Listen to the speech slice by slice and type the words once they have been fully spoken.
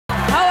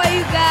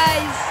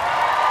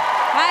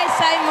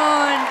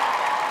Simon.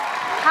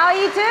 How are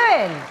you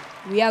doing?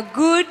 We are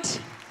good.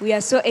 We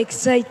are so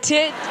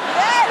excited.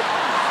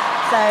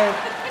 So,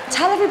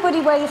 tell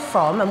everybody where you're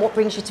from and what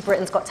brings you to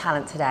Britain's Got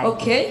Talent today.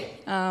 Okay.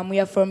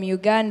 We are from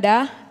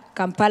Uganda,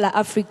 Kampala,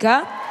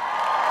 Africa.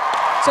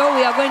 So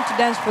we are going to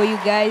dance for you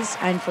guys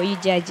and for you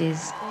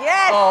judges.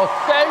 Yes. Oh,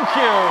 thank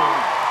you.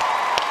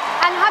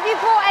 And have you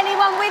brought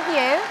anyone with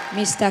you?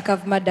 Mr.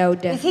 Kavma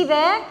Dauda. Is he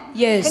there?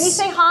 Yes. Can you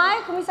say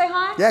hi? Can we say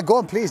hi? Yeah, go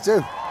on, please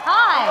do.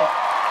 Hi.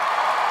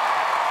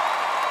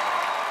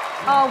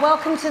 Oh,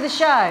 welcome to the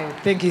show.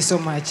 Thank you so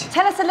much.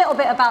 Tell us a little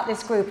bit about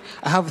this group.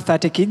 I have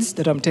 30 kids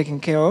that I'm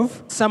taking care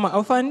of. Some are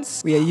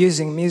orphans. We are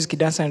using music,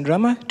 dance, and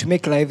drama to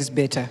make lives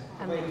better.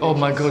 Oh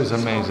my God, it's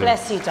amazing.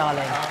 Bless you,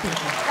 darling.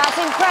 That's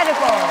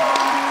incredible.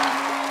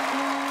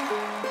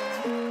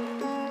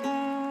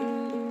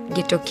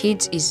 Ghetto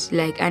Kids is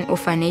like an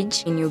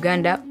orphanage in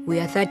Uganda. We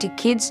are 30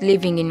 kids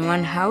living in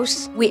one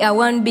house. We are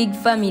one big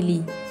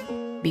family.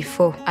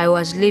 Before, I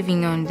was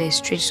living on the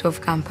streets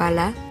of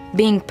Kampala.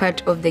 Being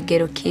part of the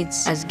Ghetto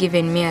Kids has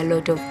given me a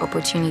lot of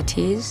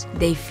opportunities.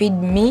 They feed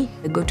me,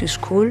 I go to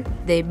school,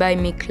 they buy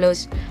me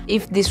clothes.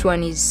 If this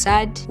one is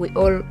sad, we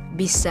all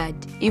be sad.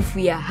 If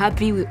we are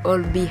happy, we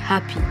all be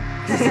happy.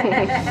 Over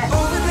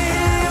the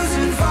hills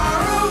and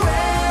far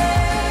away,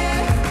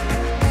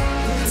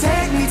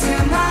 take me to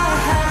my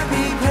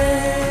happy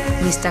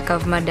place. Mr.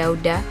 Kavma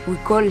Dauda, we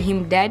call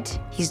him Dad.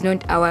 He's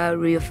not our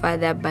real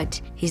father,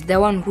 but he's the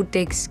one who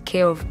takes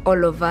care of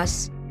all of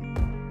us.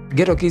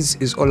 Ghetto Kids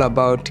is all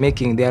about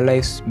making their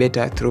lives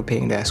better through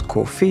paying their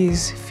school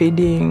fees,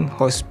 feeding,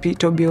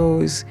 hospital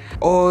bills,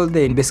 all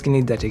the basic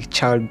needs that a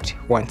child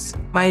wants.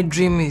 My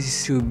dream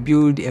is to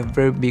build a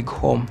very big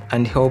home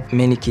and help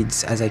many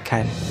kids as I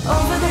can.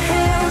 Over the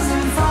hills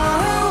and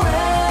far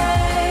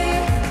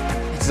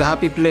away. It's a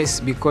happy place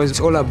because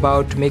it's all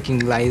about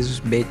making lives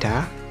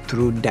better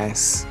through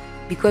dance.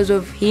 Because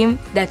of him,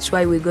 that's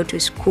why we go to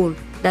school.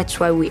 That's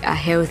why we are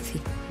healthy.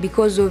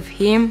 Because of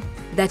him,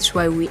 that's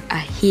why we are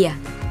here.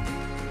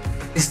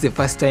 This is the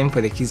first time for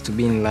the kids to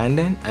be in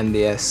London and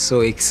they are so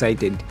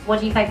excited.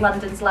 What do you think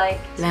London's like?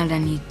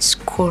 London, it's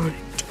cold.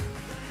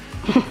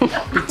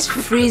 It's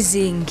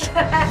freezing.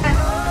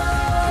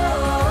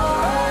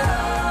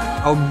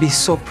 I'll be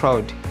so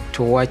proud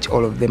to watch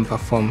all of them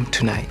perform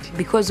tonight.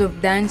 Because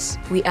of dance,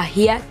 we are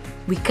here.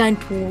 We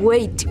can't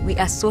wait. We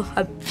are so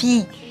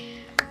happy.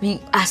 We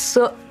are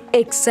so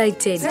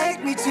excited.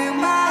 Take me to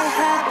my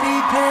happy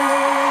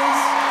place.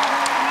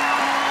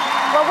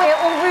 Well, we're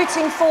all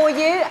rooting for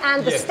you,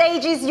 and the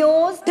stage is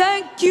yours.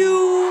 Thank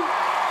you.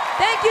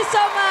 Thank you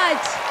so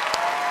much.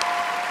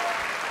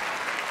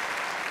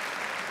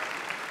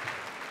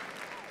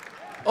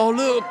 Oh,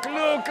 look,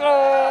 look.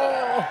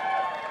 Oh.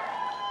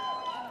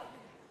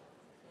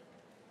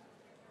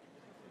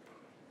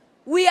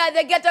 We are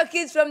the Ghetto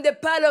Kids from the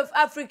Pearl of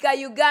Africa,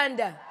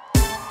 Uganda.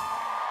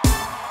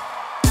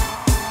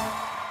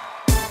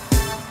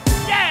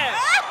 Yeah!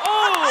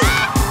 Oh!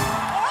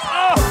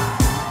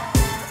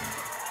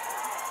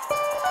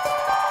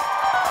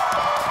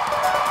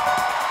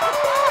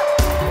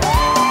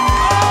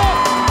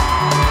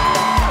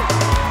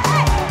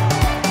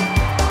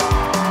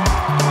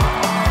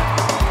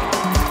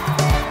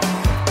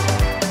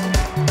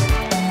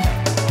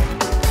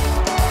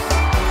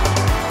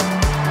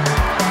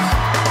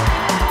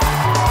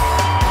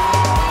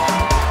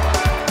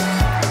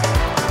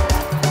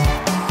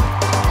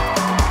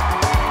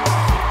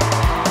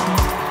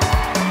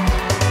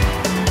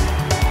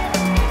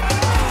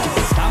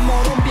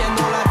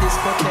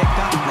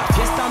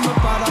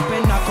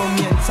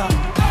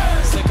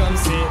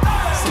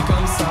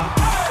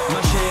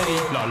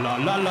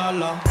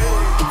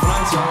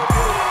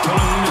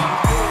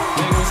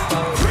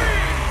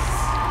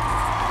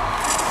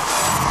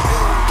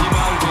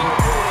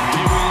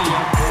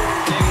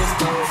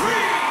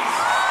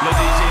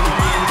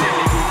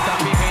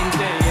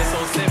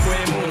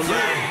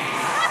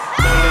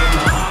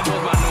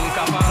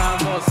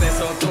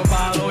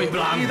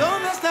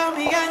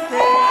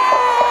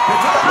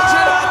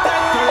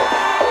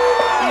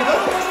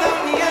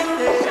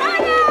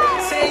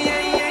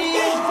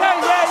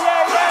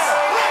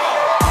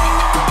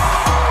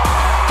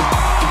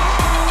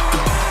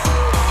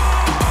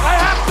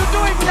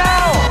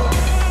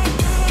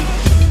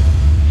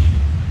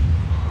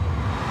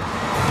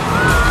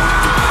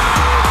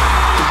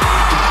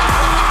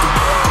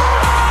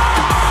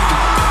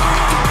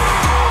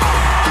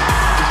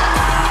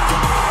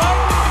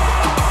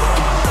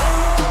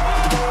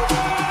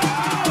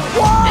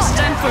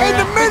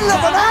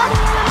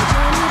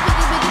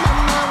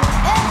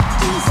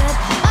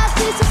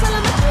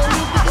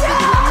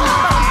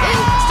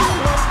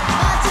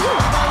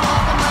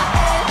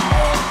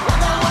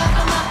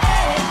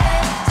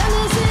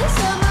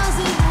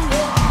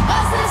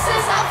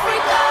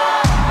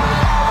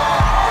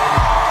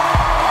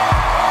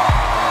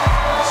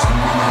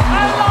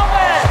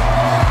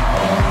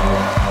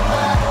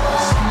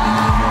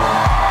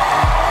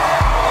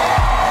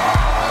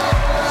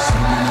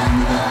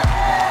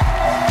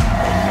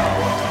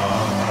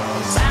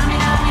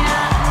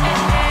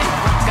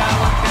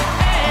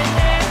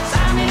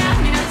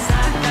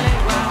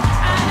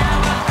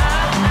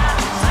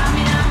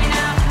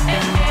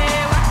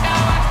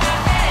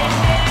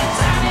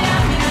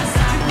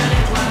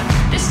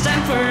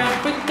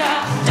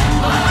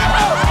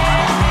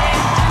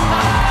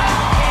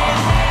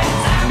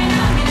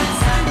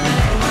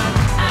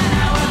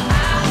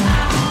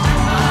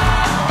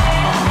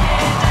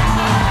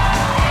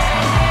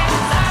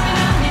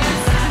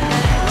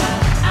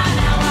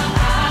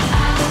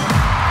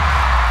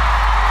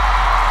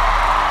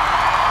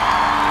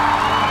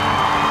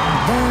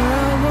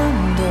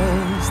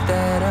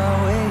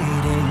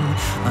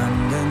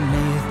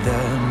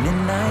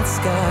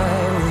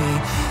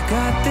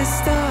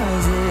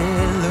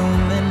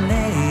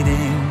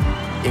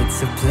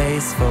 a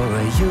place for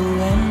a you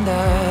and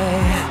I,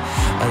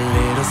 a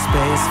little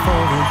space for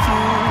a you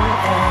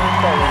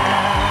and I.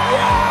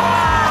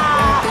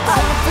 At the top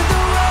of the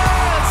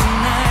world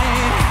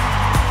tonight,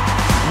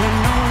 when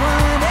no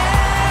one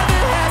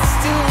ever has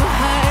to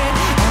hide.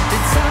 At the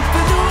top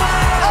of the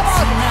world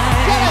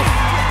tonight,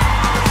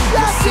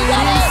 you're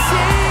sitting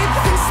safe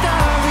and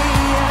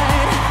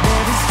starry-eyed.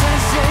 There is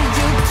treasure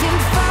you can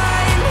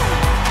find,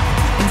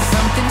 and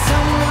something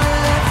someone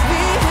left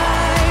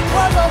behind.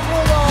 At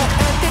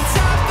the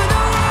top of the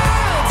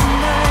world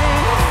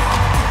tonight,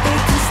 it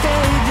can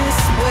stay this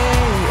way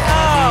at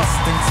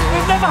least until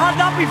We've never had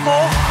that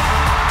before.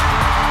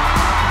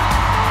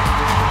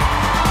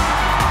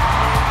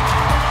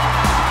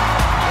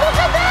 Look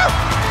at this!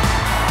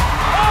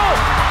 Oh,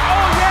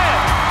 oh yeah.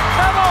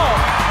 Come on.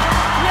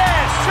 Yeah,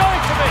 show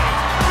it to me.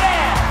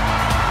 Yeah.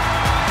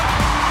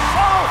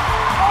 Oh,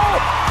 oh.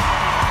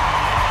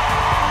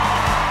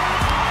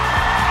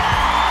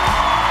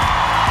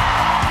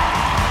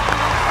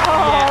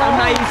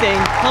 Amazing.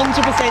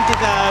 100%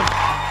 deserved.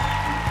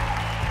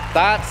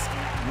 That's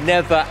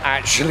never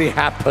actually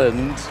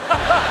happened.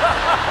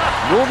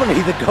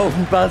 Normally the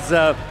golden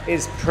buzzer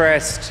is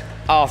pressed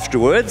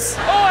afterwards.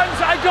 Oh,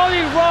 I got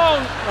it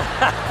wrong.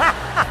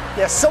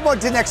 Yes, someone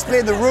didn't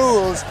explain the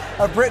rules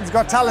of Britain's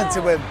Got Talent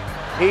to him.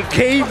 He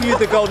gave you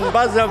the golden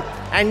buzzer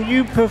and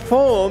you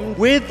performed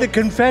with the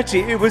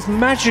confetti. It was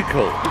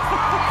magical.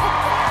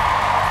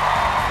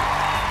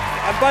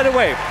 And by the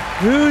way,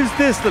 who's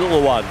this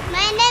little one?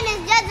 My name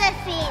is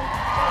Josephine.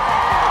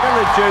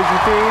 Hello,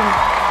 Josephine.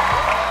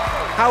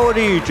 How old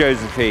are you,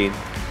 Josephine?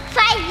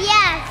 5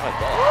 years.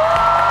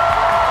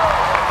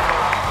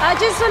 I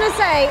just want to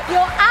say,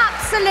 you're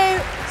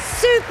absolute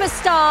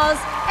superstars,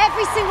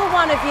 every single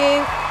one of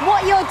you.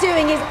 What you're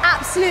doing is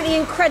absolutely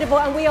incredible,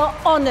 and we are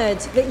honoured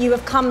that you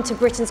have come to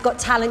Britain's Got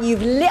Talent.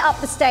 You've lit up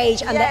the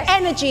stage, and the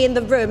energy in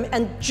the room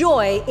and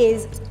joy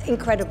is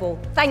incredible.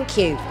 Thank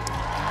you.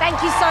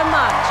 Thank you so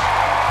much.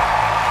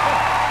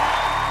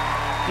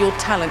 Your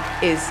talent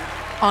is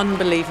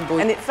unbelievable.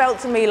 And it felt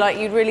to me like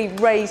you'd really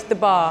raised the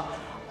bar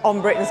on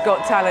Britain's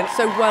Got Talent.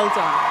 So well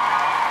done.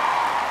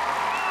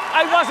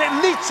 I was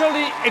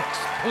literally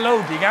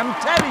exploding, I'm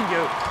telling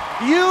you.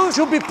 You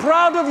should be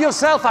proud of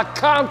yourself. I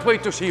can't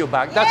wait to see you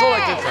back. That's all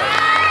I can say.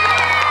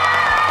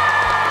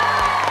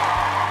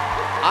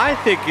 I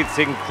think it's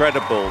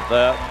incredible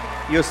that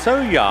you're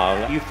so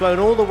young, you've flown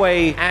all the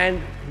way,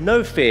 and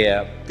no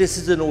fear. This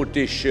is an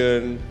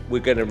audition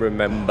we're going to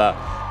remember.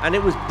 And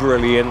it was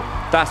brilliant.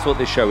 That's what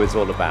this show is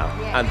all about.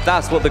 And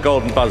that's what the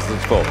golden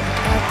buzzer's for.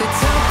 at the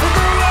top.